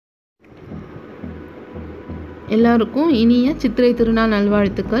எல்லாருக்கும் இனிய சித்திரை திருநாள்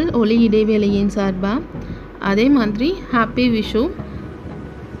நல்வாழ்த்துக்கள் ஒளி இடைவேளையின் சார்பா. அதே மாதிரி ஹாப்பி விஷு.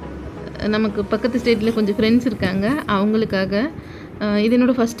 நமக்கு பக்கத்து ஸ்டேட்டில் கொஞ்சம் ஃப்ரெண்ட்ஸ் இருக்காங்க, அவங்களுக்காக. இது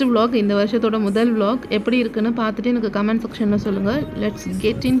என்னோடய ஃபஸ்ட்டு vlog, இந்த வருஷத்தோட முதல் vlog. எப்படி இருக்குன்னு பார்த்துட்டு எனக்கு கமெண்ட் செக்ஷனில் சொல்லுங்கள். Let's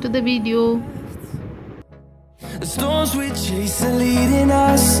get in to the video. The storms we chase are leading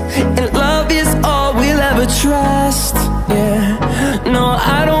us, and love is all we'll ever trust. Yeah, no,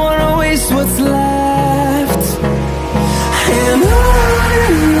 I don't wanna waste what's left. And on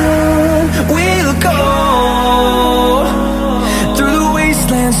we'll go, through the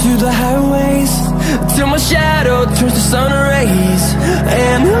wastelands, through the highways, till my shadow turns to sun rays.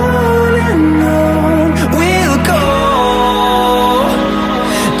 And on